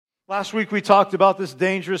Last week we talked about this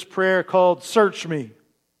dangerous prayer called Search Me.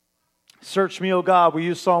 Search me, O God. We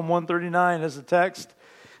used Psalm 139 as a text.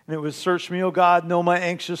 And it was, Search me, O God, know my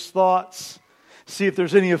anxious thoughts. See if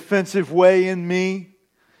there's any offensive way in me.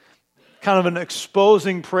 Kind of an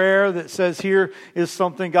exposing prayer that says, here is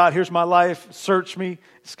something, God, here's my life, search me.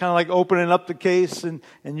 It's kind of like opening up the case and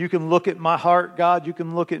you can look at my heart, God, you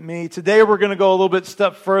can look at me. Today we're going to go a little bit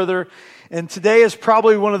step further. And today is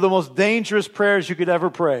probably one of the most dangerous prayers you could ever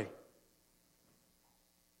pray.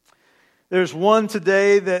 There's one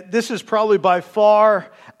today that this is probably by far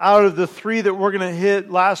out of the three that we're going to hit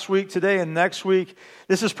last week, today, and next week.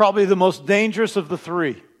 This is probably the most dangerous of the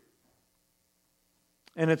three.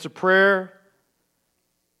 And it's a prayer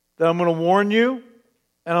that I'm going to warn you,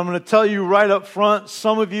 and I'm going to tell you right up front,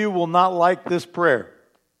 some of you will not like this prayer.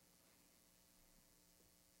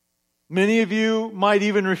 Many of you might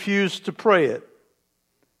even refuse to pray it.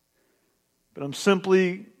 But I'm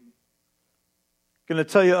simply going to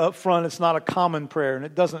tell you up front, it's not a common prayer, and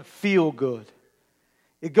it doesn't feel good.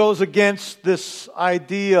 It goes against this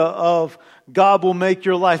idea of God will make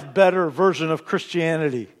your life better version of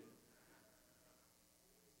Christianity.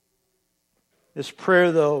 This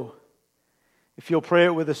prayer, though, if you'll pray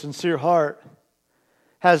it with a sincere heart,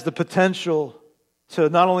 has the potential to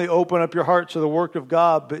not only open up your heart to the work of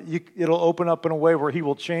God, but it'll open up in a way where He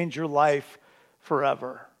will change your life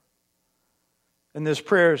forever. And this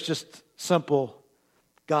prayer is just simple.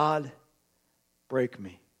 God, break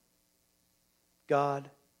me. God,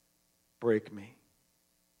 break me.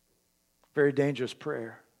 Very dangerous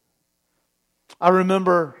prayer. I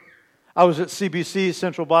remember I was at CBC,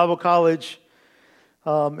 Central Bible College,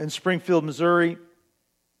 in Springfield, Missouri.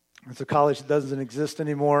 It's a college that doesn't exist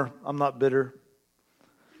anymore. I'm not bitter.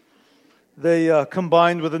 They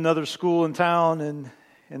combined with another school in town,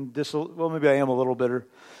 well, maybe I am a little bitter,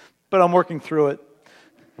 but I'm working through it.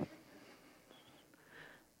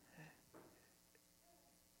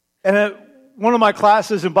 And one of my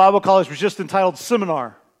classes in Bible college was just entitled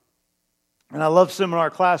Seminar. And I love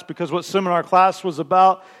seminar class because what seminar class was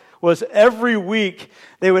about was every week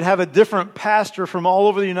they would have a different pastor from all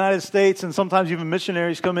over the United States, and sometimes even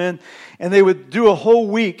missionaries come in, and they would do a whole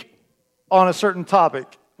week on a certain topic.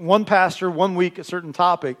 One pastor, 1 week, a certain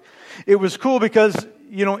topic. It was cool because,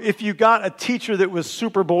 if you got a teacher that was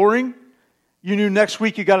super boring, you knew next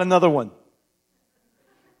week you got another one.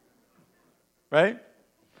 Right?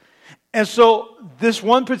 And so this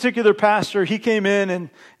one particular pastor, he came in and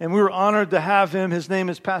we were honored to have him. His name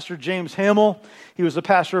is Pastor James Hamill. He was the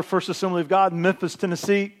pastor of First Assembly of God in Memphis,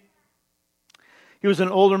 Tennessee. He was an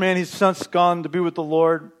older man. He's since gone to be with the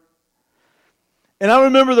Lord. And I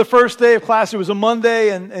remember the first day of class, it was a Monday,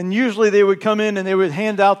 and usually they would come in and they would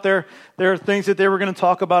hand out their things that they were going to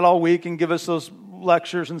talk about all week and give us those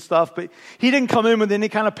lectures and stuff. But he didn't come in with any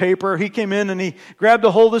kind of paper. He came in and he grabbed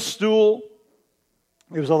a hold of his stool.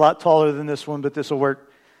 It was a lot taller than this one, but this will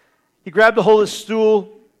work. He grabbed a hold of his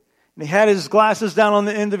stool, and he had his glasses down on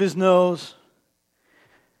the end of his nose.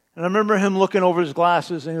 And I remember him looking over his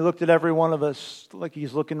glasses, and he looked at every one of us like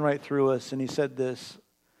he's looking right through us, and he said this,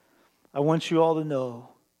 I want you all to know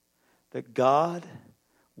that God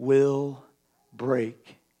will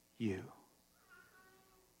break you.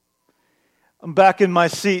 I'm back in my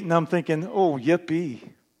seat, and I'm thinking, oh, yippee.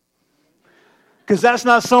 Because that's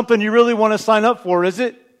not something you really want to sign up for, is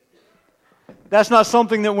it? That's not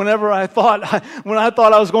something that when I thought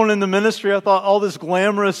I was going into ministry, I thought all this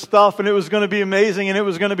glamorous stuff and it was going to be amazing and it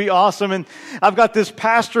was going to be awesome. And I've got this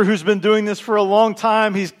pastor who's been doing this for a long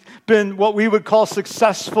time. He's been what we would call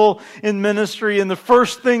successful in ministry. And the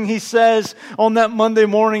first thing he says on that Monday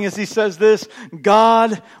morning is he says this,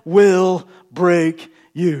 God will break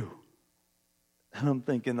you. And I'm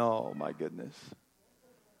thinking, oh my goodness.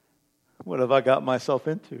 What have I got myself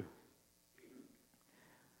into?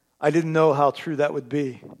 I didn't know how true that would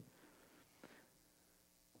be.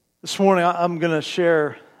 This morning, I'm going to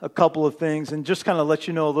share a couple of things and just kind of let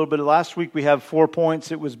you know a little bit. Last week, we have 4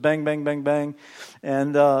 points. It was bang, bang, bang, bang.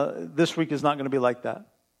 And this week is not going to be like that.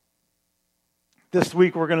 This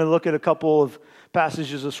week, we're going to look at a couple of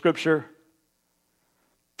passages of Scripture.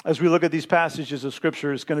 As we look at these passages of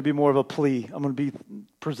Scripture, it's going to be more of a plea. I'm going to be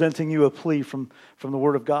presenting you a plea from the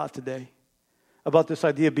Word of God today about this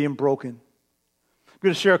idea of being broken. I'm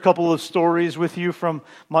going to share a couple of stories with you from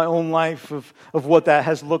my own life of what that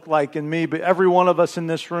has looked like in me. But every one of us in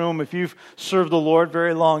this room, if you've served the Lord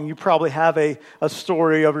very long, you probably have a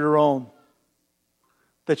story of your own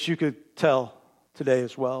that you could tell today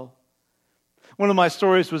as well. One of my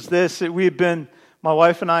stories was this, that my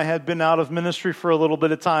wife and I had been out of ministry for a little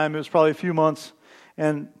bit of time. It was probably a few months.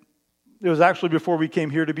 And it was actually before we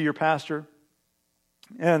came here to be your pastor.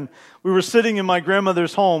 And we were sitting in my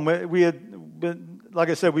grandmother's home. We had been, like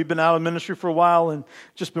I said, we've been out of ministry for a while and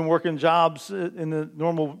just been working jobs in the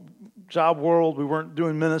normal job world. We weren't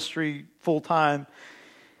doing ministry full time.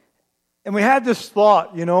 And we had this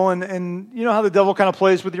thought, and you know how the devil kind of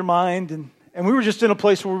plays with your mind. And we were just in a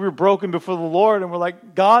place where we were broken before the Lord. And we're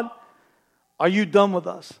like, God, are you done with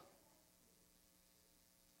us?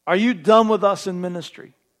 Are you done with us in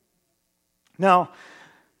ministry? Now,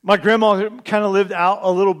 my grandma kind of lived out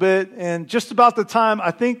a little bit, and just about the time, I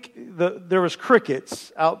think there was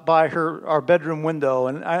crickets out by our bedroom window,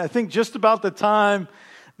 and I think just about the time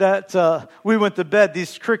that we went to bed,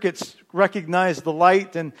 these crickets recognized the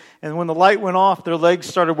light, and when the light went off, their legs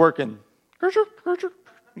started working. Kind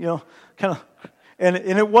of, and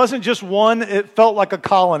it wasn't just one, it felt like a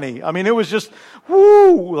colony. I mean, it was just,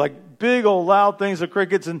 whoo, like big old loud things of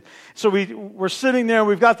crickets. And so we're sitting there,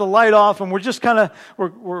 we've got the light off, and we're just kind of,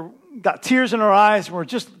 we're got tears in our eyes, and we're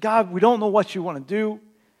just, God, we don't know what you want to do.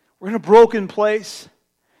 We're in a broken place.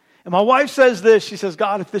 And my wife says this, she says,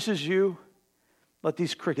 God, if this is you, let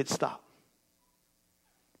these crickets stop.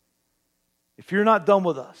 If you're not done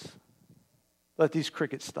with us, let these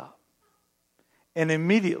crickets stop. And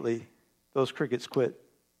immediately, those crickets quit.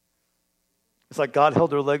 It's like God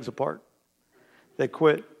held their legs apart. They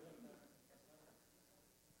quit.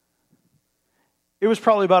 It was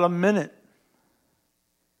probably about a minute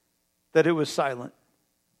that it was silent.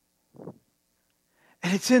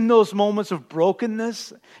 And it's in those moments of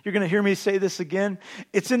brokenness, you're going to hear me say this again,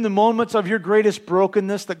 it's in the moments of your greatest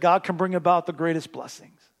brokenness that God can bring about the greatest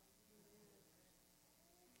blessings.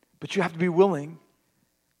 But you have to be willing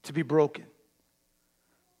to be broken.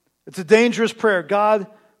 It's a dangerous prayer. God,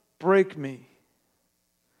 break me.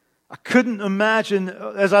 I couldn't imagine,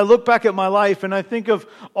 as I look back at my life and I think of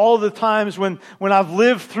all the times when I've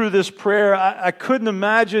lived through this prayer, I couldn't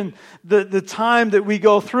imagine the time that we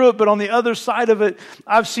go through it. But on the other side of it,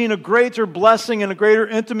 I've seen a greater blessing and a greater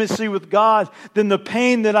intimacy with God than the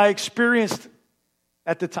pain that I experienced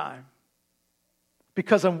at the time.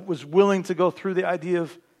 Because I was willing to go through the idea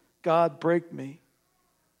of, God, break me.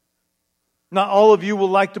 Not all of you will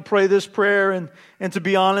like to pray this prayer, and to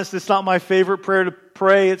be honest, it's not my favorite prayer to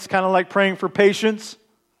pray. It's kind of like praying for patience.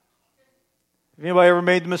 Have anybody ever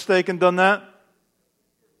made the mistake and done that?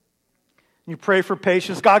 You pray for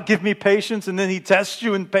patience. God, give me patience, and then He tests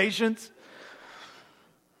you in patience.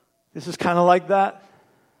 This is kind of like that.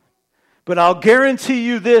 But I'll guarantee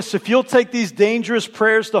you this, if you'll take these dangerous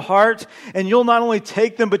prayers to heart, and you'll not only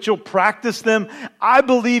take them, but you'll practice them, I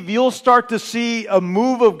believe you'll start to see a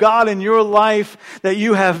move of God in your life that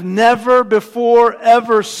you have never before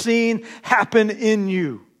ever seen happen in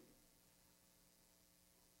you.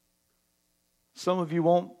 Some of you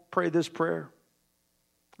won't pray this prayer.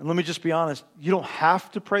 And let me just be honest, you don't have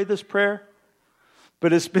to pray this prayer,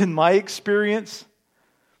 but it's been my experience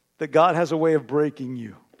that God has a way of breaking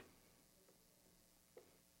you.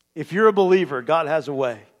 If you're a believer, God has a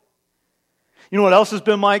way. You know what else has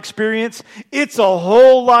been my experience? It's a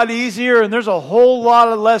whole lot easier and there's a whole lot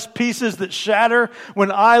of less pieces that shatter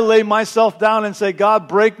when I lay myself down and say, God,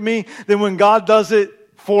 break me, than when God does it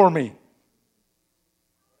for me.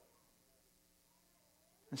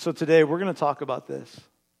 And so today we're going to talk about this.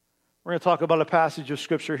 We're going to talk about a passage of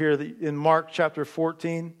Scripture here in Mark chapter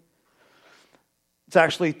 14. It's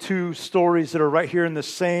actually two stories that are right here in the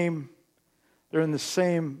same They're in the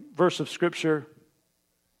same verse of Scripture.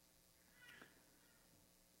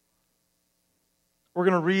 We're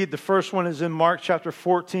going to read, the first one is in Mark chapter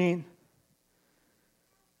 14,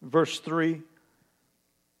 verse 3.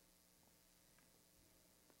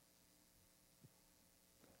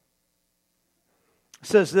 It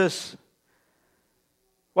says this,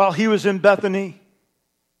 while he was in Bethany,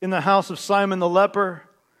 in the house of Simon the leper,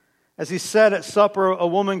 as he sat at supper, a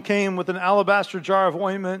woman came with an alabaster jar of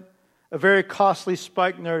ointment, a very costly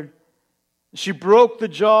spikenard. She broke the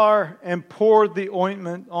jar and poured the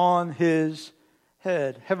ointment on his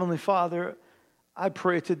head. Heavenly Father, I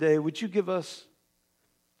pray today, would you give us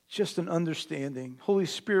just an understanding? Holy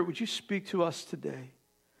Spirit, would you speak to us today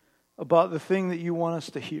about the thing that you want us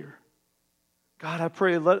to hear? God, I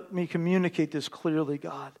pray, let me communicate this clearly,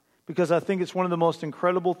 God, because I think it's one of the most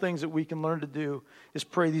incredible things that we can learn to do is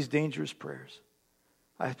pray these dangerous prayers.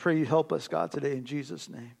 I pray you help us, God, today in Jesus'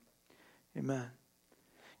 name. Amen.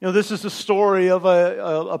 You know, this is the story of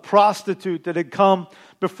a prostitute that had come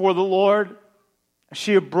before the Lord.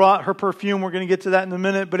 She had brought her perfume. We're going to get to that in a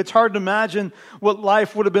minute. But it's hard to imagine what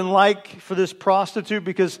life would have been like for this prostitute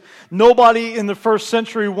because nobody in the first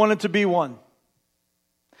century wanted to be one.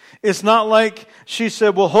 It's not like she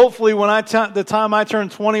said, well, hopefully when the time I turn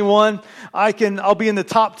 21, I'll be in the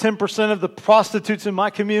top 10% of the prostitutes in my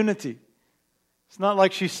community. It's not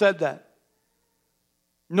like she said that.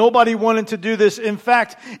 Nobody wanted to do this. In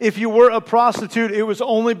fact, if you were a prostitute, it was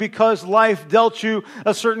only because life dealt you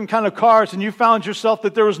a certain kind of cards and you found yourself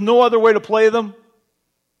that there was no other way to play them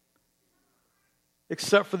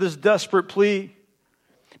except for this desperate plea.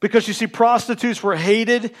 Because you see, prostitutes were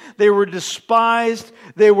hated, they were despised,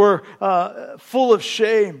 they were full of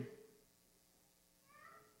shame.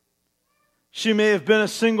 She may have been a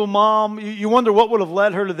single mom. You wonder what would have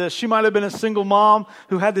led her to this. She might have been a single mom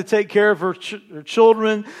who had to take care of her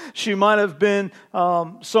children. She might have been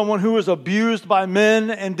someone who was abused by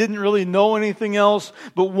men and didn't really know anything else.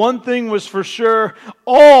 But one thing was for sure,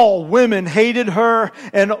 all women hated her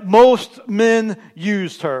and most men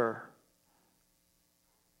used her.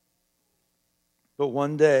 But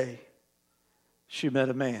one day, she met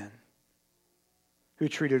a man who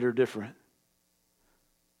treated her different.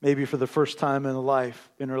 Maybe for the first time in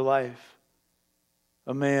her life,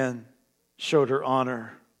 a man showed her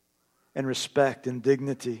honor and respect and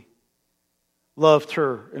dignity, loved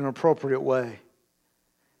her in an appropriate way.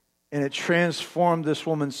 And it transformed this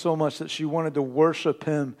woman so much that she wanted to worship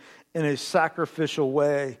him in a sacrificial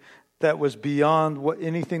way that was beyond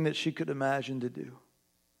anything that she could imagine to do.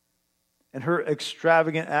 And her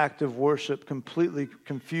extravagant act of worship completely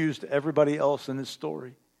confused everybody else in this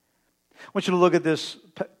story. I want you to look at this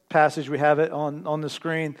passage. We have it on the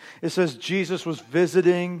screen. It says Jesus was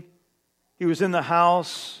visiting. He was in the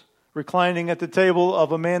house, reclining at the table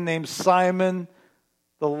of a man named Simon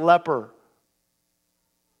the leper.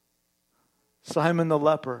 Simon the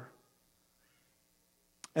leper.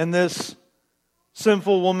 And this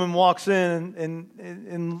sinful woman walks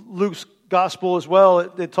in Luke's gospel as well.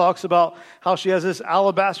 It talks about how she has this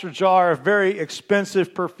alabaster jar of very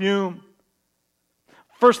expensive perfume.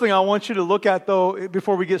 First thing I want you to look at, though,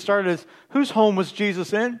 before we get started is, whose home was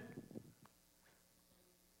Jesus in?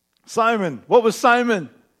 Simon. What was Simon?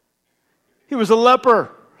 He was a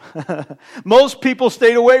leper. Most people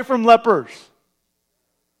stayed away from lepers,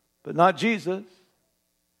 but not Jesus.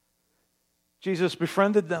 Jesus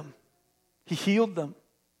befriended them. He healed them.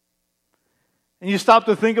 And you stop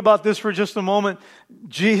to think about this for just a moment.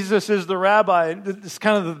 Jesus is the rabbi. It's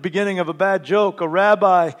kind of the beginning of a bad joke. A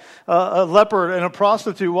rabbi, a leper, and a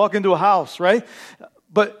prostitute walk into a house, right?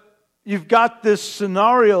 But you've got this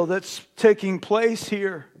scenario that's taking place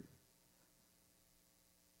here.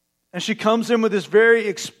 And she comes in with this very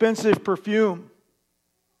expensive perfume.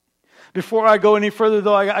 Before I go any further,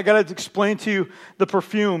 though, I got to explain to you the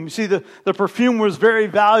perfume. You see, the perfume was very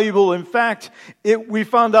valuable. In fact, we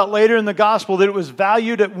found out later in the gospel that it was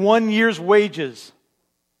valued at 1 year's wages.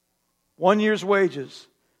 1 year's wages.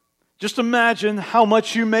 Just imagine how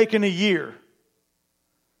much you make in a year.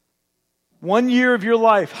 1 year of your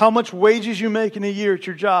life, how much wages you make in a year at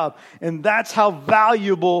your job. And that's how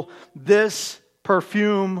valuable this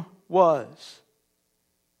perfume was.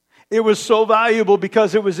 It was so valuable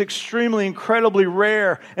because it was extremely, incredibly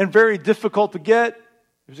rare and very difficult to get.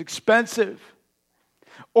 It was expensive.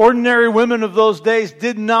 Ordinary women of those days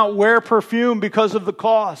did not wear perfume because of the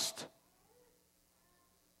cost.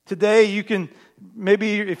 Today, you can,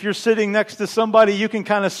 maybe if you're sitting next to somebody, you can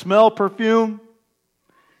kind of smell perfume.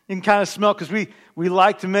 You can kind of smell, because we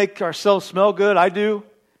like to make ourselves smell good. I do.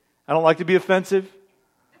 I don't like to be offensive.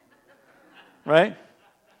 Right?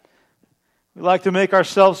 We like to make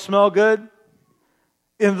ourselves smell good.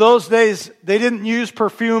 In those days, they didn't use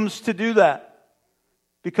perfumes to do that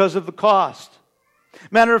because of the cost.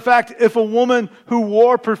 Matter of fact, if a woman who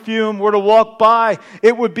wore perfume were to walk by,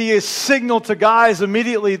 it would be a signal to guys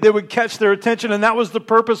immediately. They would catch their attention, and that was the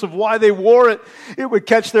purpose of why they wore it. It would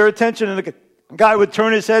catch their attention, and a guy would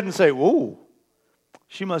turn his head and say, "Whoa,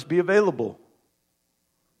 she must be available."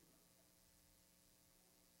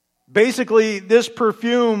 Basically, this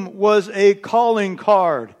perfume was a calling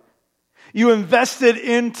card. You invested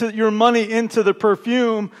your money into the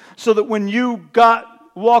perfume so that when you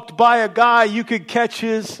walked by a guy, you could catch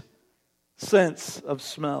his sense of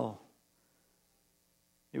smell.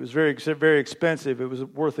 It was very, very expensive. It was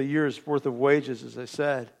worth a year's worth of wages, as I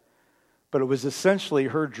said. But it was essentially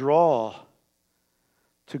her draw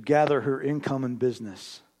to gather her income and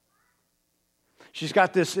business. She's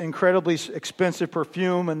got this incredibly expensive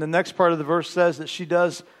perfume, and the next part of the verse says that she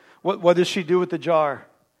does, what does she do with the jar?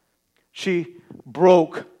 She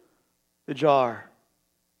broke the jar.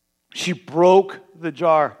 She broke the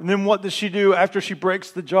jar. And then what does she do after she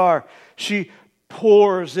breaks the jar? She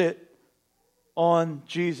pours it on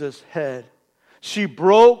Jesus' head. She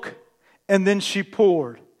broke, and then she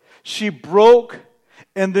poured. She broke,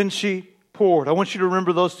 And then she poured. I want you to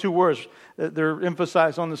remember those two words. They're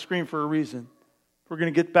emphasized on the screen for a reason. We're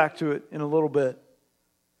going to get back to it in a little bit.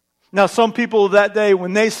 Now, some people that day,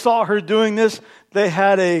 when they saw her doing this, they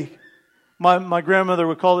had my grandmother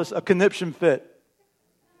would call this a conniption fit.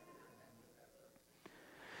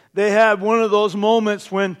 They had one of those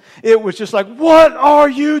moments when it was just like, what are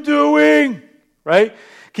you doing? Right?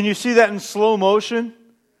 Can you see that in slow motion?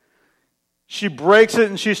 She breaks it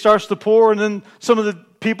and she starts to pour, and then some of the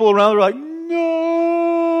people around her are like, no!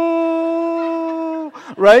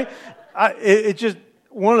 Right? It's just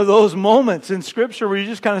one of those moments in Scripture where you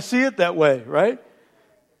just kind of see it that way, right?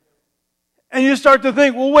 And you start to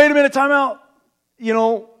think, well, wait a minute, time out.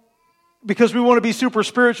 Because we want to be super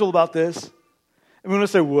spiritual about this. And we want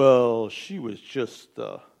to say, well, she was just,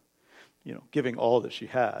 giving all that she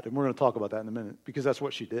had. And we're going to talk about that in a minute, because that's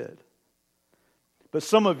what she did. But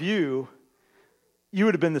some of you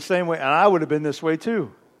would have been the same way, and I would have been this way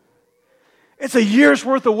too. It's a year's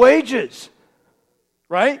worth of wages,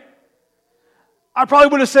 right? I probably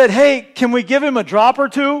would have said, hey, can we give him a drop or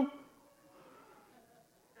two?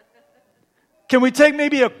 Can we take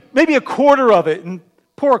maybe a quarter of it and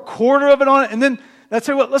pour a quarter of it on it? And then let's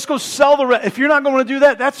say, let's go sell the rest. If you're not going to do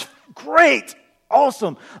that, that's great.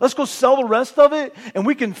 Awesome. Let's go sell the rest of it and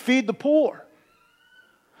we can feed the poor.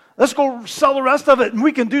 Let's go sell the rest of it and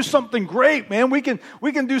we can do something great, man. We can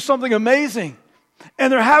do something amazing.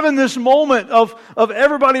 And they're having this moment of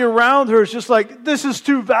everybody around her is just like, this is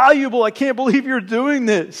too valuable. I can't believe you're doing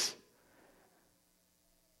this.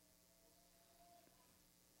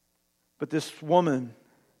 But this woman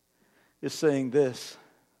is saying this,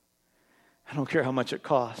 I don't care how much it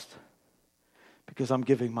costs, because I'm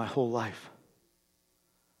giving my whole life.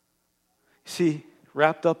 See,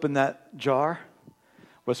 wrapped up in that jar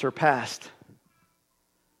was her past.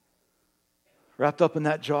 Wrapped up in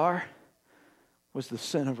that jar was the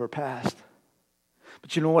sin of her past.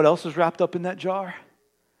 But you know what else was wrapped up in that jar?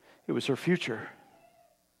 It was her future.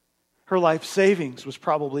 Her life savings was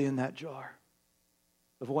probably in that jar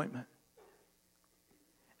of ointment.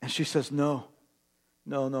 And she says, no.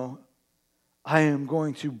 I am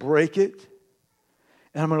going to break it.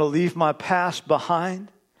 And I'm going to leave my past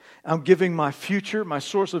behind. I'm giving my future, my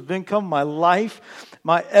source of income, my life,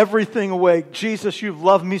 my everything away. Jesus, you've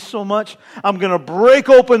loved me so much. I'm going to break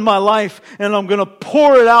open my life and I'm going to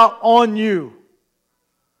pour it out on you.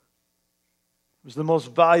 It was the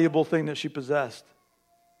most valuable thing that she possessed.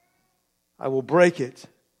 I will break it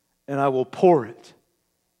and I will pour it.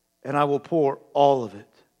 And I will pour all of it.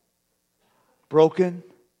 Broken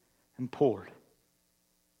and poured.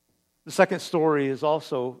 The second story is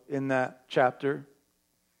also in that chapter.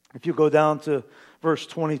 If you go down to verse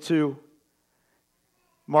 22,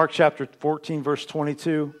 Mark chapter 14, verse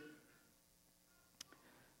 22,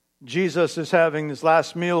 Jesus is having his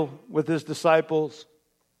last meal with his disciples.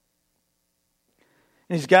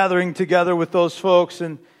 And he's gathering together with those folks,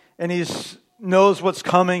 and he knows what's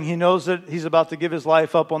coming. He knows that he's about to give his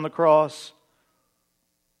life up on the cross.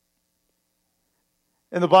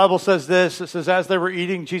 And the Bible says this, it says, as they were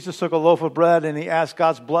eating, Jesus took a loaf of bread and he asked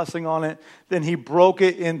God's blessing on it. Then he broke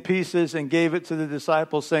it in pieces and gave it to the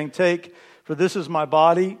disciples, saying, take, for this is my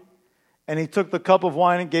body. And he took the cup of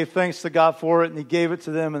wine and gave thanks to God for it, and he gave it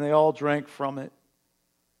to them, and they all drank from it.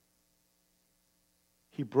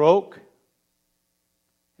 He broke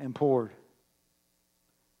and poured.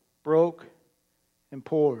 Broke and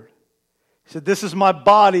poured. He said, this is my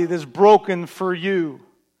body that's broken for you.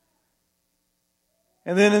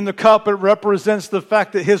 And then in the cup, it represents the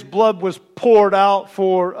fact that his blood was poured out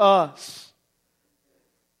for us.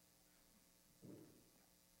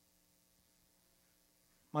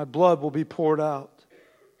 My blood will be poured out,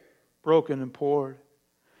 broken and poured.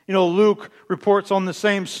 You know, Luke reports on the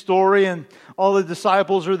same story, and all the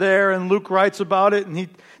disciples are there, and Luke writes about it, and he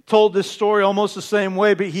told this story almost the same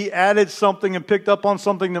way, but he added something and picked up on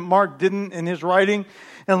something that Mark didn't in his writing.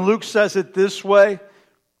 And Luke says it this way.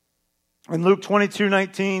 In Luke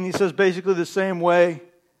 22:19, he says basically the same way,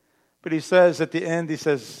 but he says at the end, he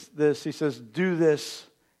says this, he says, do this.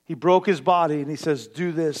 He broke his body, and he says,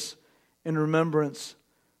 do this in remembrance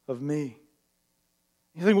of me.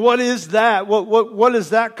 You think, what is that? What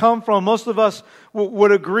does that come from? Most of us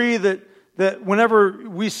would agree that whenever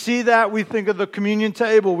we see that, we think of the communion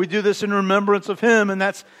table. We do this in remembrance of him, and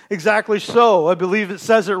that's exactly so. I believe it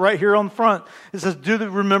says it right here on front. It says, do the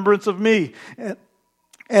remembrance of me.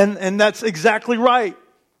 And that's exactly right.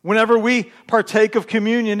 Whenever we partake of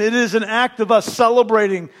communion, it is an act of us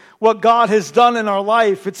celebrating what God has done in our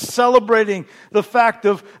life. It's celebrating the fact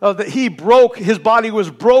of that his body was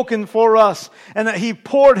broken for us, and that he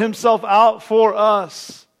poured himself out for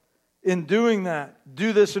us. In doing that,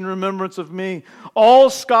 Do this in remembrance of me. All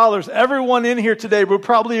scholars, everyone in here today will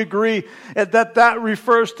probably agree that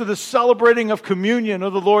refers to the celebrating of communion or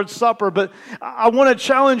the Lord's Supper. But I want to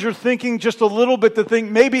challenge your thinking just a little bit to think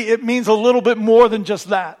maybe it means a little bit more than just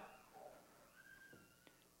that.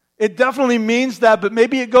 It definitely means that, but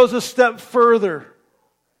maybe it goes a step further.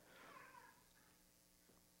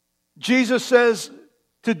 Jesus says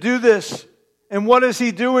to do this, and what is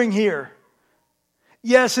he doing here?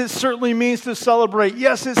 Yes, it certainly means to celebrate.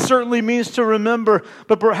 Yes, it certainly means to remember.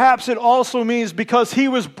 But perhaps it also means because he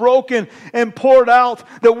was broken and poured out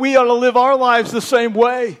that we ought to live our lives the same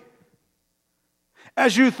way.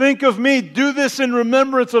 As you think of me, do this in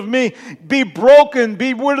remembrance of me. Be broken,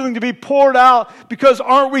 be willing to be poured out, because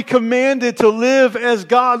aren't we commanded to live as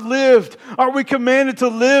God lived? Aren't we commanded to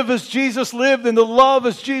live as Jesus lived and to love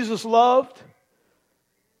as Jesus loved?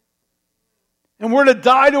 And we're to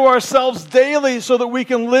die to ourselves daily so that we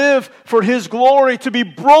can live for His glory, to be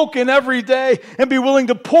broken every day and be willing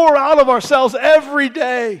to pour out of ourselves every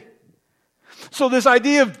day. So this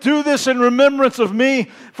idea of do this in remembrance of me,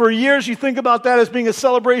 for years you think about that as being a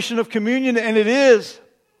celebration of communion, and it is.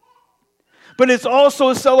 But it's also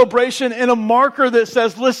a celebration and a marker that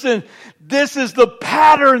says, listen, this is the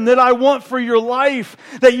pattern that I want for your life.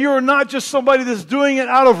 That you are not just somebody that's doing it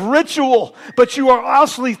out of ritual, but you are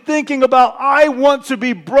actually thinking about, I want to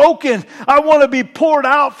be broken. I want to be poured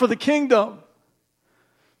out for the kingdom.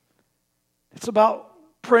 It's about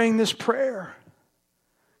praying this prayer.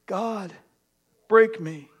 God, break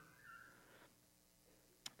me.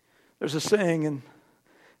 There's a saying, and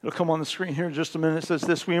it'll come on the screen here in just a minute. It says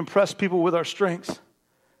this: we impress people with our strengths,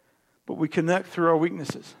 but we connect through our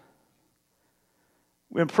weaknesses.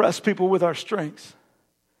 We impress people with our strengths,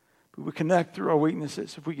 but we connect through our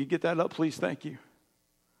weaknesses. If we could get that up, please, thank you.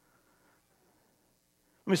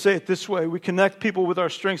 Let me say it this way: we connect people with our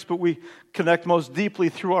strengths, but we connect most deeply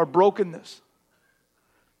through our brokenness.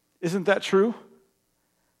 Isn't that true?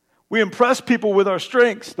 We impress people with our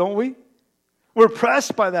strengths, don't we? We're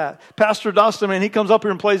impressed by that. Pastor Dustin, man, he comes up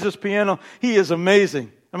here and plays this piano. He is amazing.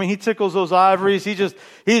 I mean, he tickles those ivories.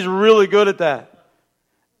 He's really good at that.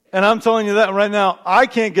 And I'm telling you that right now, I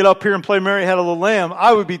can't get up here and play Mary Had a Little Lamb.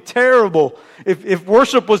 I would be terrible. If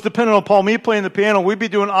worship was dependent upon me playing the piano, we'd be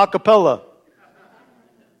doing a cappella.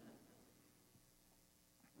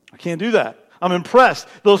 I can't do that. I'm impressed.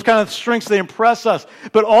 Those kind of strengths, they impress us.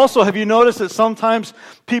 But also, have you noticed that sometimes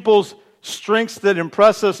people's strengths that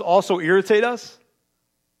impress us also irritate us?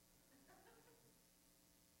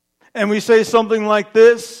 And we say something like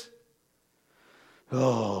this: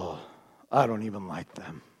 oh, I don't even like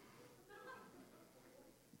them.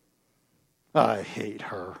 I hate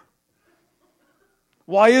her.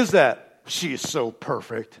 Why is that? She is so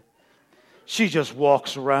perfect. She just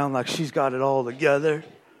walks around like she's got it all together.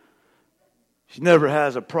 She never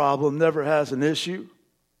has a problem, never has an issue.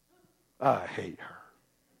 I hate her.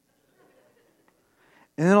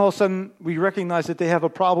 And then all of a sudden, we recognize that they have a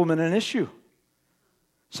problem and an issue.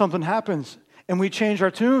 Something happens, and we change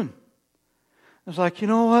our tune. It's like, you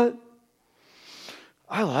know what?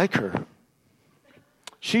 I like her.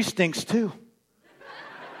 She stinks too.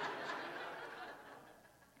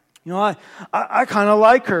 You know, I kind of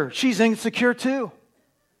like her. She's insecure too.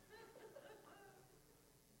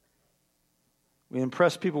 We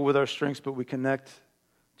impress people with our strengths, but we connect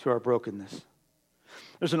to our brokenness.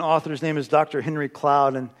 There's an author, his name is Dr. Henry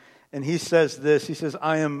Cloud, and he says this. He says,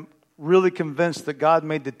 I am really convinced that God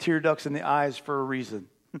made the tear ducts in the eyes for a reason.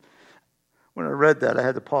 When I read that, I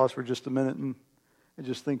had to pause for just a minute and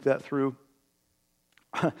just think that through.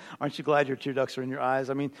 Aren't you glad your tear ducts are in your eyes?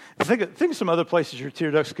 I mean, think of some other places your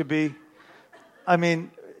tear ducts could be. I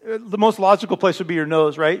mean, the most logical place would be your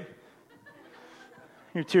nose, right?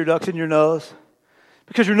 Your tear ducts in your nose.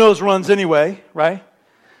 Because your nose runs anyway, right?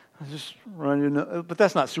 Just run your nose. But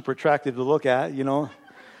that's not super attractive to look at, you know.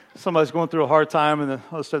 Somebody's going through a hard time and then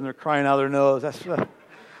all of a sudden they're crying out of their nose.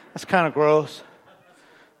 That's kind of gross,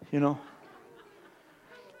 you know.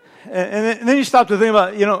 And then you stop to think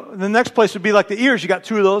about, you know, the next place would be like the ears. You got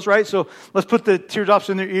two of those, right? So let's put the teardrops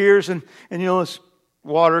in their ears and you know, it's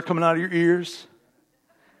water coming out of your ears.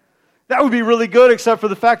 That would be really good, except for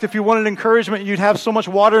the fact if you wanted encouragement, you'd have so much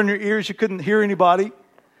water in your ears you couldn't hear anybody.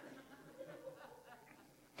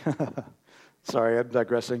 Sorry, I'm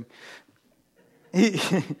digressing. He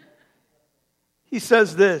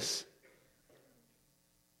says this.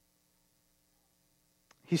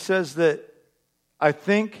 He says that I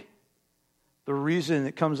think the reason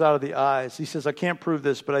it comes out of the eyes, he says, I can't prove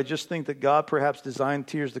this, but I just think that God perhaps designed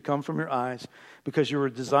tears to come from your eyes because you were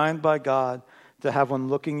designed by God to have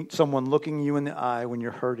someone looking you in the eye when you're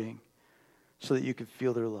hurting so that you could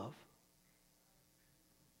feel their love.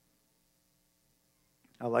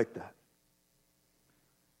 I like that.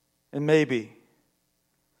 And maybe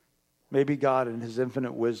God in His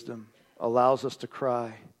infinite wisdom allows us to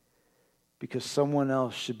cry because someone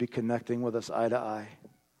else should be connecting with us eye to eye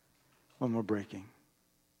when we're breaking.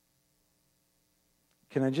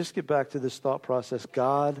 Can I just get back to this thought process?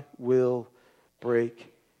 God will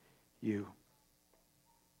break you.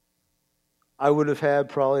 I would have had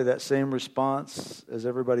probably that same response as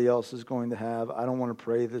everybody else is going to have. I don't want to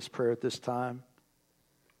pray this prayer at this time.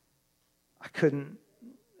 I couldn't.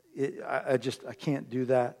 I can't do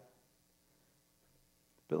that.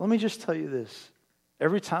 But let me just tell you this.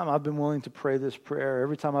 Every time I've been willing to pray this prayer,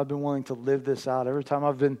 every time I've been willing to live this out, every time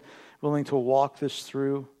I've been willing to walk this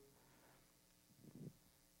through,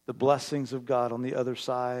 the blessings of God on the other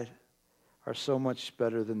side are so much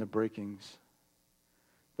better than the breakings.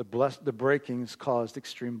 The breakings caused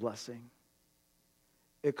extreme blessing.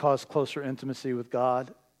 It caused closer intimacy with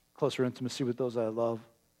God, closer intimacy with those I love.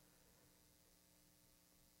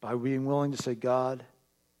 By being willing to say, God,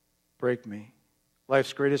 break me.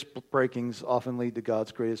 Life's greatest breakings often lead to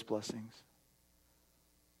God's greatest blessings.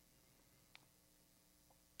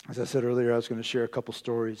 As I said earlier, I was going to share a couple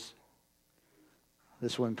stories.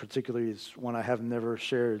 This one particularly is one I have never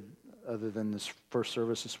shared other than this first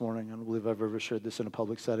service this morning. I don't believe I've ever shared this in a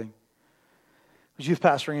public setting. I was youth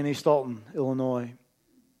pastoring in East Alton, Illinois.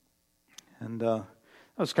 And that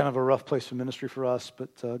was kind of a rough place of ministry for us,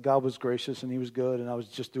 but God was gracious and He was good, and I was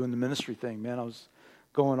just doing the ministry thing, man. I was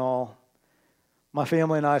going all. My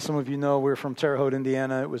family and I, some of you know, we're from Terre Haute,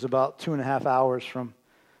 Indiana. It was about 2.5 hours from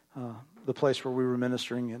the place where we were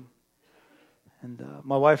ministering in. And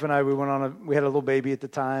my wife and I, we had a little baby at the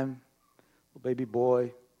time, little baby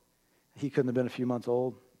boy. He couldn't have been a few months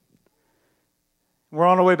old. We're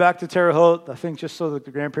on our way back to Terre Haute, I think just so that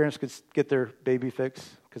the grandparents could get their baby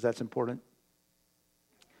fix, because that's important.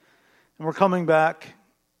 And we're coming back,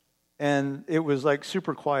 and it was like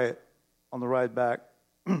super quiet on the ride back.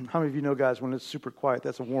 How many of you know, guys, when it's super quiet,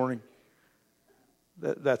 that's a warning.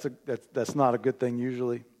 That's not a good thing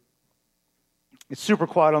usually. It's super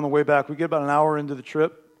quiet on the way back. We get about an hour into the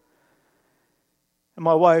trip, and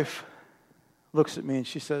my wife looks at me and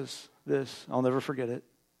she says this, I'll never forget it.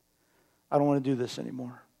 I don't want to do this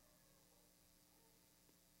anymore.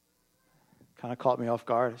 Kind of caught me off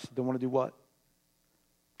guard. I said, don't want to do what?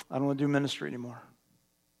 I don't want to do ministry anymore.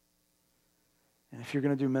 And if you're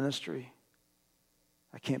going to do ministry,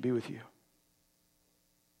 I can't be with you.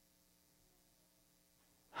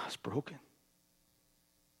 I was broken.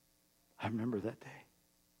 I remember that day.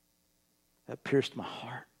 That pierced my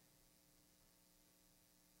heart.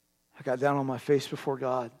 I got down on my face before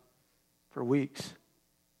God for weeks,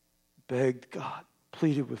 begged God,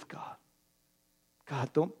 pleaded with God.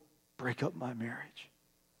 God, don't break up my marriage.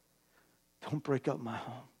 Don't break up my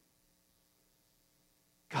home.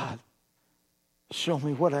 God, show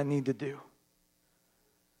me what I need to do.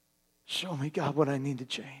 Show me, God, what I need to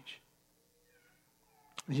change.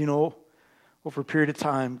 You know, over a period of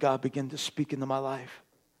time, God began to speak into my life.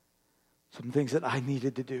 Some things that I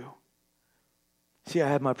needed to do. See, I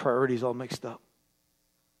had my priorities all mixed up.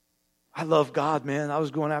 I love God, man. I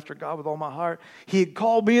was going after God with all my heart. He had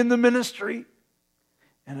called me in the ministry.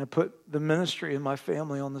 And I put the ministry and my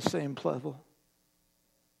family on the same level.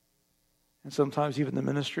 And sometimes even the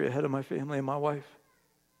ministry ahead of my family and my wife.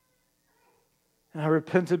 And I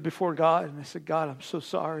repented before God. And I said, God, I'm so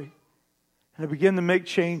sorry. And I began to make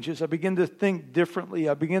changes. I began to think differently.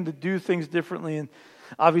 I began to do things differently. And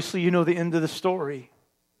obviously, you know the end of the story.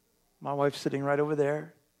 My wife's sitting right over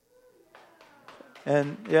there.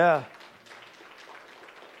 And yeah.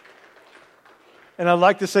 And I'd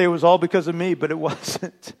like to say it was all because of me, but it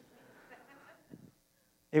wasn't.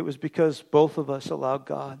 It was because both of us allowed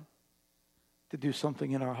God to do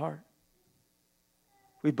something in our heart.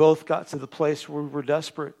 We both got to the place where we were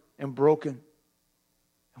desperate and broken.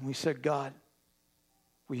 And we said, God,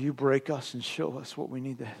 will you break us and show us what we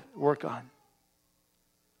need to work on?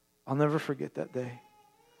 I'll never forget that day.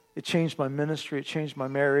 It changed my ministry. It changed my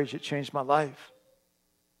marriage. It changed my life.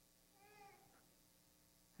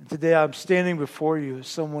 And today I'm standing before you as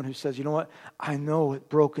someone who says, you know what? I know what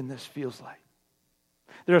brokenness feels like.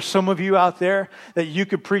 There are some of you out there that you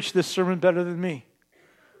could preach this sermon better than me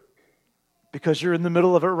because you're in the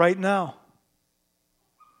middle of it right now.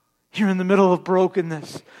 You're in the middle of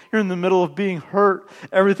brokenness. You're in the middle of being hurt.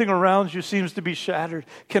 Everything around you seems to be shattered.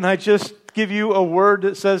 Can I just give you a word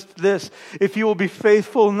that says this? If you will be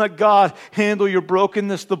faithful and let God handle your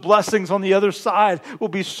brokenness, the blessings on the other side will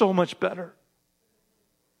be so much better.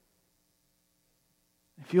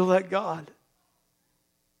 If you'll let God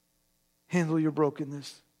handle your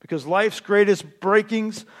brokenness, Because life's greatest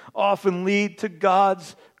breakings often lead to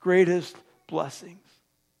God's greatest blessings.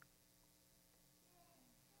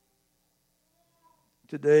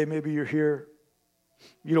 Today, maybe you're here.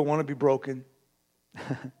 You don't want to be broken.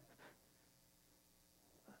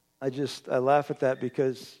 I laugh at that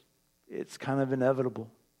because it's kind of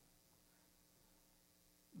inevitable.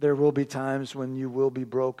 There will be times when you will be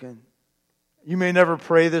broken. You may never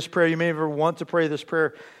pray this prayer. You may never want to pray this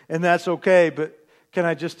prayer, and that's okay. But can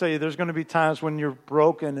I just tell you, there's going to be times when you're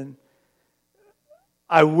broken. And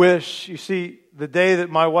I wish, you see, the day that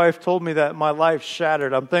my wife told me that, my life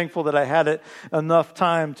shattered. I'm thankful that I had it enough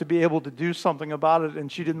time to be able to do something about it,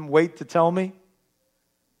 and she didn't wait to tell me.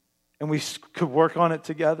 And we could work on it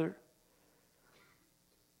together.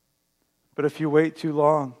 But if you wait too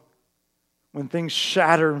long, when things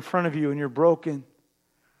shatter in front of you and you're broken,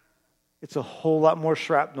 it's a whole lot more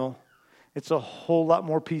shrapnel. It's a whole lot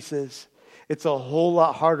more pieces. It's a whole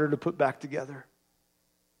lot harder to put back together.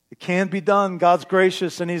 It can be done. God's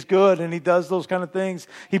gracious and He's good and He does those kind of things.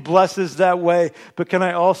 He blesses that way. But can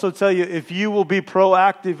I also tell you, if you will be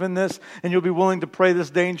proactive in this and you'll be willing to pray this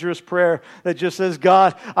dangerous prayer that just says,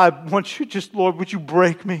 God, I want you Lord, would you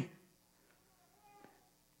break me?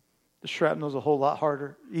 The shrapnel's a whole lot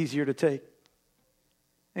harder, easier to take.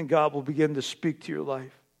 And God will begin to speak to your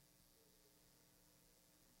life.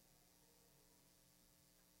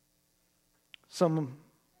 Some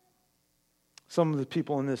of the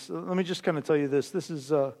people in this, let me just kind of tell you this. This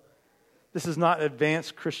is not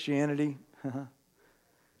advanced Christianity.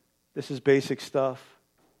 This is basic stuff.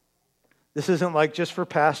 This isn't like just for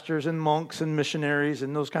pastors and monks and missionaries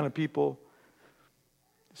and those kind of people.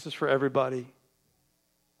 This is for everybody.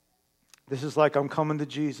 This is like, I'm coming to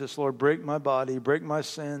Jesus. Lord, break my body, break my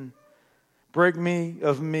sin, break me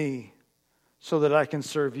of me so that I can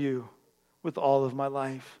serve you with all of my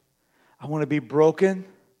life. I want to be broken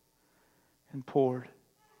and poured.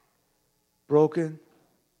 Broken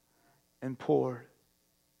and poured.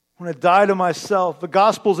 I want to die to myself. The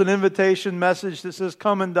gospel's an invitation message that says,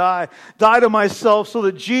 come and die. Die to myself so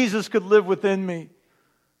that Jesus could live within me.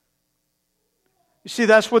 You see,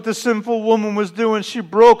 that's what the sinful woman was doing. She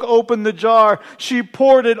broke open the jar. She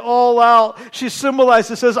poured it all out. She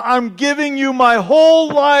symbolized it, says, I'm giving you my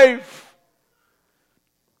whole life.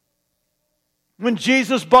 When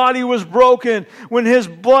Jesus' body was broken, when His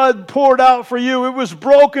blood poured out for you, it was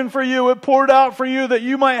broken for you. It poured out for you that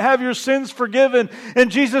you might have your sins forgiven.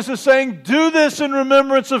 And Jesus is saying, do this in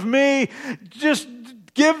remembrance of me. Just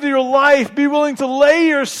give your life. Be willing to lay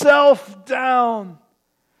yourself down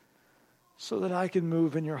so that I can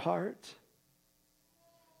move in your heart.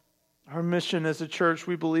 Our mission as a church,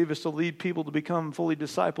 we believe, is to lead people to become fully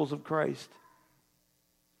disciples of Christ.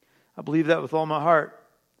 I believe that with all my heart.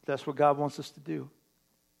 That's what God wants us to do.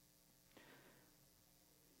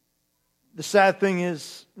 The sad thing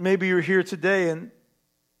is, maybe you're here today and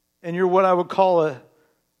you're what I would call a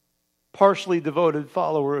partially devoted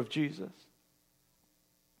follower of Jesus.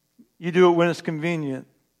 You do it when it's convenient.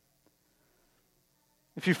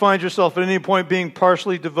 If you find yourself at any point being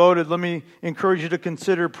partially devoted, let me encourage you to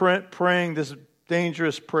consider praying this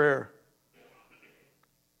dangerous prayer.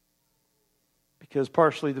 Because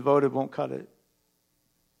partially devoted won't cut it.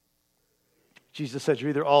 Jesus said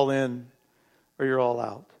you're either all in or you're all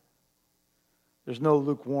out. There's no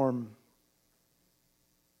lukewarm.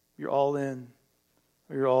 You're all in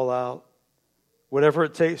or you're all out. Whatever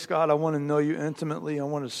it takes, God, I want to know you intimately. I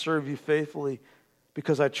want to serve you faithfully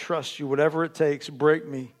because I trust you. Whatever it takes, break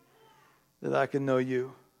me that I can know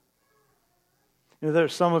you. You know,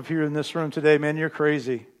 there's some of you in this room today, man, you're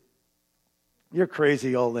crazy. You're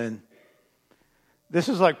crazy all in. This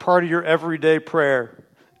is like part of your everyday prayer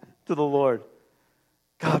to the Lord.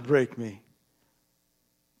 God, break me.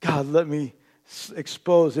 God, let me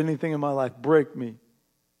expose anything in my life. Break me.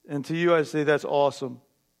 And to you, I say that's awesome.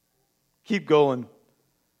 Keep going.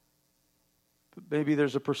 But maybe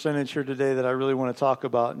there's a percentage here today that I really want to talk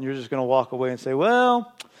about, and you're just going to walk away and say,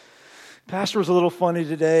 well, Pastor was a little funny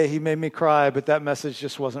today. He made me cry, but that message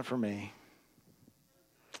just wasn't for me.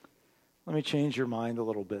 Let me change your mind a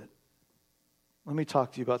little bit. Let me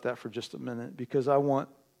talk to you about that for just a minute, because I want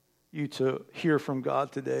you to hear from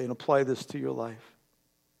God today and apply this to your life.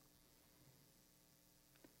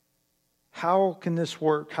 How can this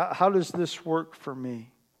work? How does this work for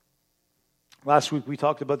me? Last week we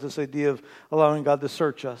talked about this idea of allowing God to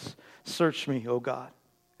search us. Search me, O God,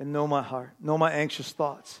 and know my heart. Know my anxious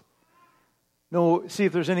thoughts. See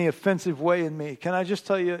if there's any offensive way in me. Can I just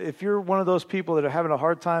tell you, if you're one of those people that are having a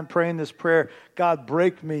hard time praying this prayer, God,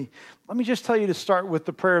 break me. Let me just tell you to start with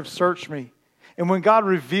the prayer of search me. And when God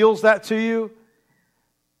reveals that to you,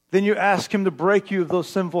 then you ask Him to break you of those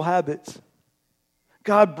sinful habits.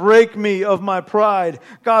 God, break me of my pride.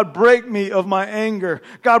 God, break me of my anger.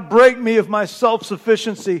 God, break me of my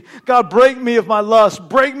self-sufficiency. God, break me of my lust.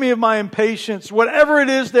 Break me of my impatience. Whatever it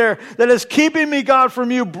is there that is keeping me, God, from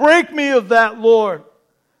you, break me of that, Lord.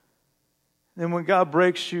 And when God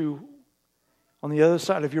breaks you, on the other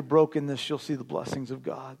side of your brokenness, you'll see the blessings of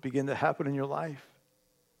God begin to happen in your life.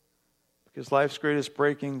 Because life's greatest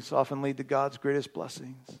breakings often lead to God's greatest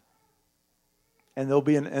blessings. And there'll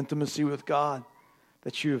be an intimacy with God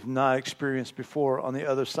that you have not experienced before on the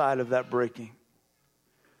other side of that breaking.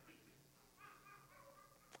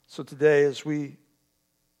 So today, as we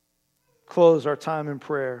close our time in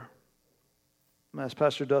prayer, I'm going to ask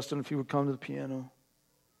Pastor Dustin if he would come to the piano.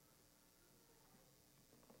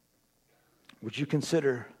 Would you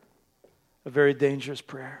consider a very dangerous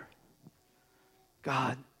prayer?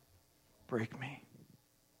 God, break me.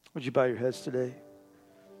 Would you bow your heads today?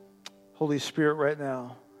 Holy Spirit, right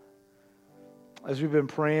now, as we've been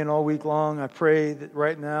praying all week long, I pray that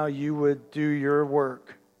right now you would do your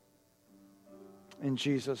work. In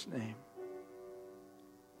Jesus' name.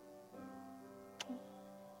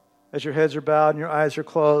 As your heads are bowed and your eyes are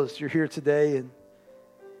closed, you're here today and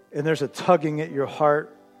there's a tugging at your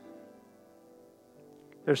heart.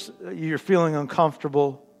 You're feeling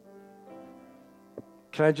uncomfortable.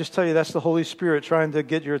 Can I just tell you that's the Holy Spirit trying to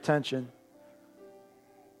get your attention?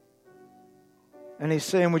 And He's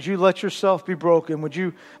saying, would you let yourself be broken? Would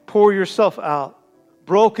you pour yourself out?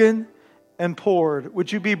 Broken and poured.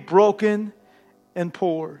 Would you be broken and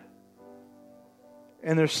poured?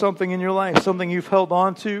 And there's something in your life, something you've held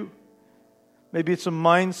on to. Maybe it's a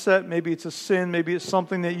mindset, maybe it's a sin, maybe it's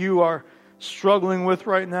something that you are struggling with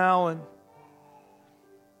right now. And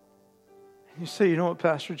you say, you know what,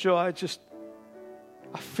 Pastor Joe, I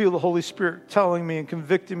feel the Holy Spirit telling me and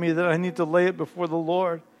convicting me that I need to lay it before the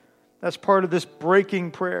Lord. That's part of this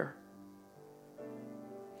breaking prayer.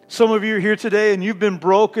 Some of you are here today and you've been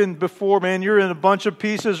broken before, man. You're in a bunch of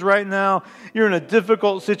pieces right now. You're in a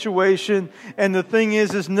difficult situation. And the thing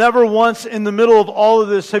is never once in the middle of all of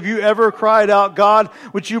this have you ever cried out, God,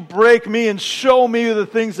 would you break me and show me the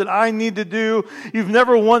things that I need to do? You've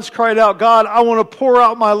never once cried out, God, I want to pour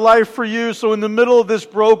out my life for you. So in the middle of this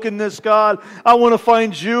brokenness, God, I want to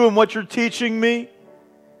find you and what you're teaching me.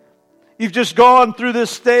 You've just gone through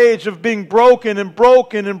this stage of being broken and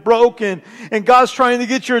broken and broken. And God's trying to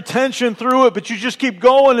get your attention through it, but you just keep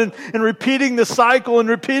going and repeating the cycle and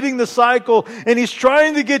repeating the cycle. And He's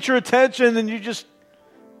trying to get your attention and you just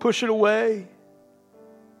push it away.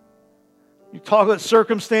 You call it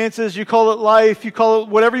circumstances, you call it life, you call it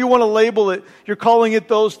whatever you want to label it. You're calling it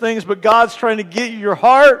those things, but God's trying to get your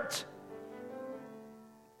heart.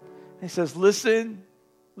 He says, listen,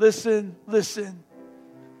 listen, listen.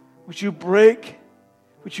 Would you break?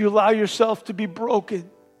 Would you allow yourself to be broken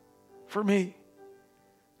for me?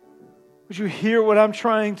 Would you hear what I'm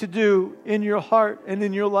trying to do in your heart and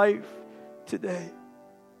in your life today?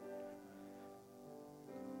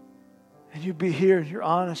 And you be here and you're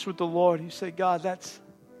honest with the Lord. You say, God, that's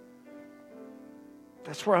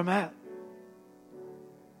where I'm at.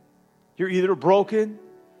 You're either broken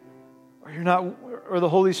or you're not, or the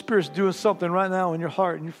Holy Spirit's doing something right now in your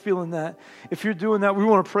heart and you're feeling that. If you're doing that, we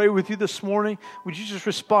want to pray with you this morning. Would you just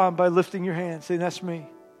respond by lifting your hand, saying, that's me.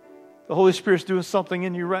 The Holy Spirit's doing something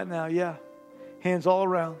in you right now. Yeah. Hands all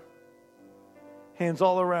around. Hands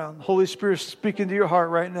all around. The Holy Spirit's speaking to your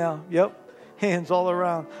heart right now. Yep. Hands all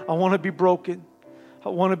around. I want to be broken. I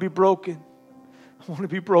want to be broken. I want to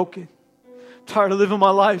be broken. Tired of living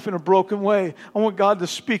my life in a broken way. I want God to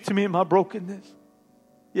speak to me in my brokenness.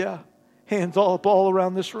 Yeah. Hands all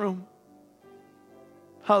around this room.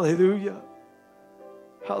 Hallelujah.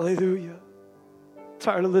 Hallelujah.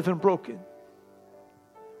 Tired of living broken.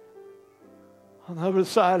 On the other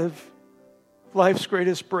side of life's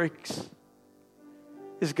greatest breaks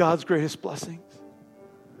is God's greatest blessings.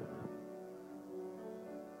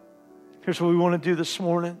 Here's what we want to do this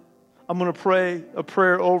morning. I'm going to pray a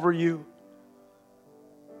prayer over you.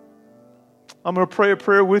 I'm going to pray a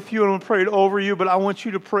prayer with you and I'm going to pray it over you, but I want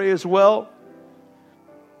you to pray as well.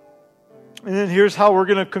 And then here's how we're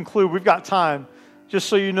going to conclude. We've got time. Just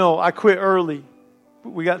so you know, I quit early,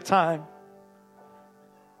 but we got time.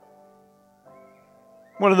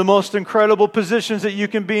 One of the most incredible positions that you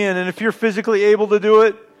can be in, and if you're physically able to do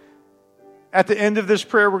it, at the end of this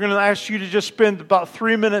prayer, we're going to ask you to just spend about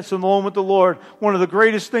 3 minutes alone with the Lord. One of the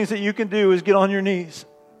greatest things that you can do is get on your knees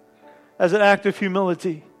as an act of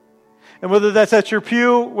humility. And whether that's at your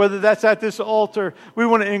pew, whether that's at this altar, we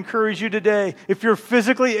want to encourage you today. If you're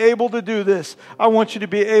physically able to do this, I want you to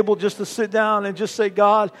be able just to sit down and just say,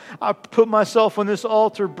 God, I put myself on this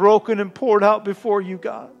altar broken and poured out before you,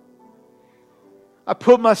 God. I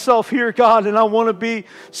put myself here, God, and I want to be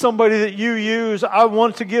somebody that you use. I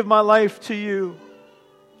want to give my life to you.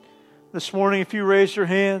 This morning, if you raise your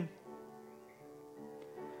hand,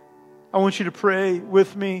 I want you to pray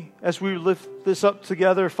with me as we lift this up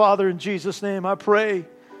together. Father, in Jesus' name, I pray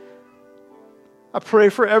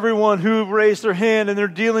for everyone who raised their hand and they're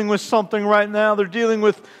dealing with something right now. They're dealing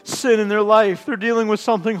with sin in their life. They're dealing with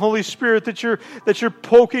something, Holy Spirit, that you're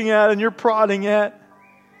poking at and you're prodding at.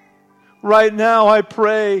 Right now, I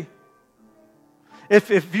pray.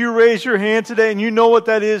 If you raise your hand today and you know what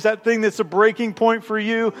that is, that thing that's a breaking point for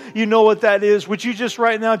you, you know what that is. Would you just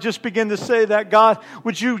right now just begin to say that, God,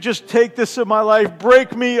 would you just take this in my life,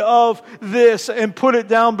 break me of this and put it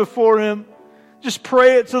down before Him? Just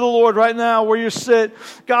pray it to the Lord right now where you sit.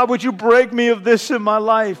 God, would you break me of this in my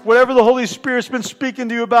life? Whatever the Holy Spirit's been speaking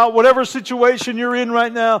to you about, whatever situation you're in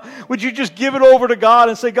right now, would you just give it over to God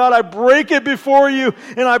and say, God, I break it before you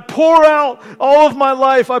and I pour out all of my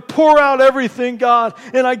life. I pour out everything, God,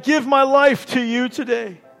 and I give my life to you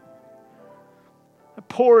today. I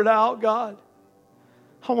pour it out, God.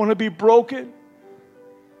 I want to be broken.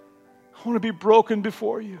 I want to be broken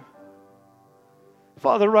before you.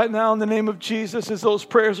 Father, right now in the name of Jesus, as those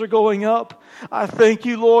prayers are going up, I thank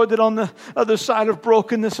you, Lord, that on the other side of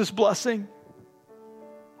brokenness is blessing.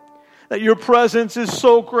 That your presence is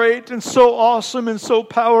so great and so awesome and so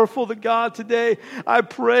powerful that God, today, I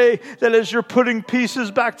pray that as you're putting pieces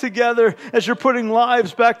back together, as you're putting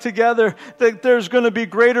lives back together, that there's going to be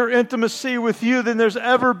greater intimacy with you than there's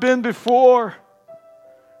ever been before.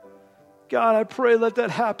 God, I pray let that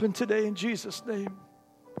happen today in Jesus' name.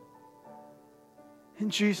 In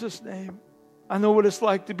Jesus' name. I know what it's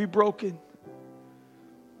like to be broken.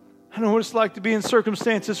 I know what it's like to be in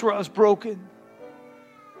circumstances where I was broken.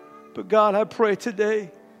 But God, I pray today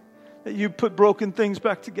that you put broken things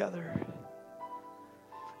back together.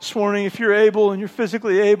 This morning, if you're able and you're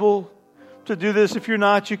physically able to do this, if you're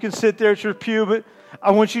not, you can sit there at your pew, but I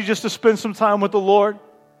want you just to spend some time with the Lord.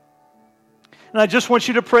 And I just want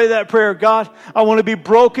you to pray that prayer. God, I want to be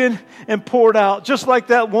broken and poured out. Just like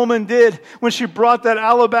that woman did when she brought that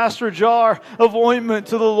alabaster jar of ointment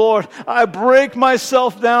to the Lord. I break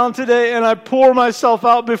myself down today and I pour myself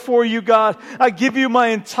out before you, God. I give you my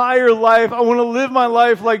entire life. I want to live my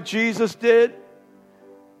life like Jesus did.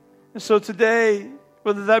 And so today,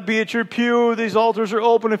 whether that be at your pew, these altars are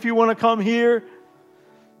open if you want to come here.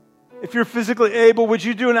 If you're physically able, would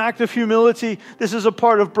you do an act of humility? This is a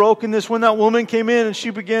part of brokenness. When that woman came in and she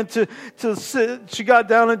began to sit, she got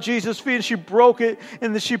down at Jesus' feet and she broke it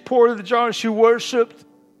and then she poured the jar and she worshiped.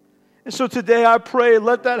 And so today I pray,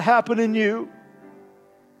 let that happen in you.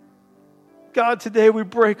 God, today we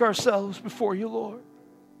break ourselves before you, Lord.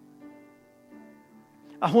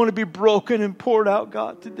 I want to be broken and poured out,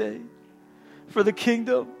 God, today for the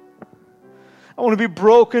kingdom. I want to be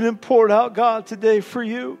broken and poured out, God, today for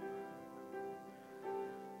you.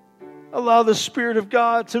 Allow the Spirit of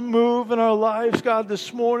God to move in our lives, God,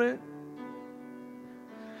 this morning.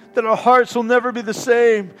 That our hearts will never be the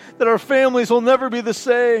same. That our families will never be the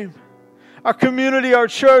same. Our community, our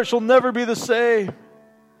church will never be the same.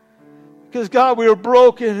 Because, God, we are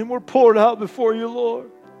broken and we're poured out before you,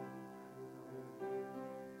 Lord.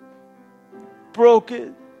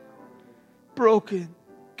 Broken. Broken.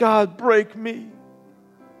 God, break me.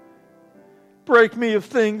 Break me of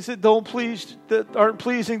things that aren't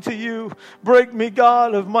pleasing to you. Break me,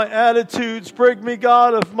 God, of my attitudes. Break me,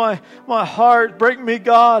 God, of my heart. Break me,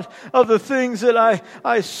 God, of the things that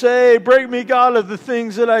I say. Break me, God, of the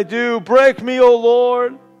things that I do. Break me, O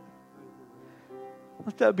Lord.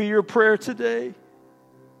 Let that be your prayer today.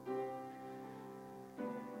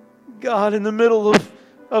 God, in the middle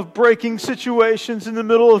of breaking situations, in the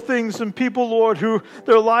middle of things and people, Lord, who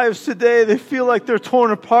their lives today, they feel like they're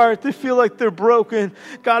torn apart. They feel like they're broken.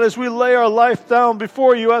 God, as we lay our life down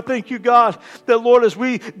before you, I thank you, God, that, Lord, as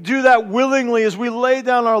we do that willingly, as we lay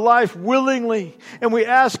down our life willingly, and we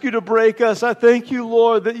ask you to break us, I thank you,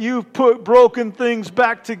 Lord, that you put broken things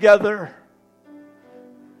back together.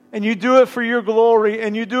 And you do it for your glory,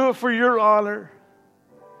 and you do it for your honor.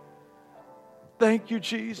 Thank you,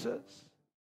 Jesus.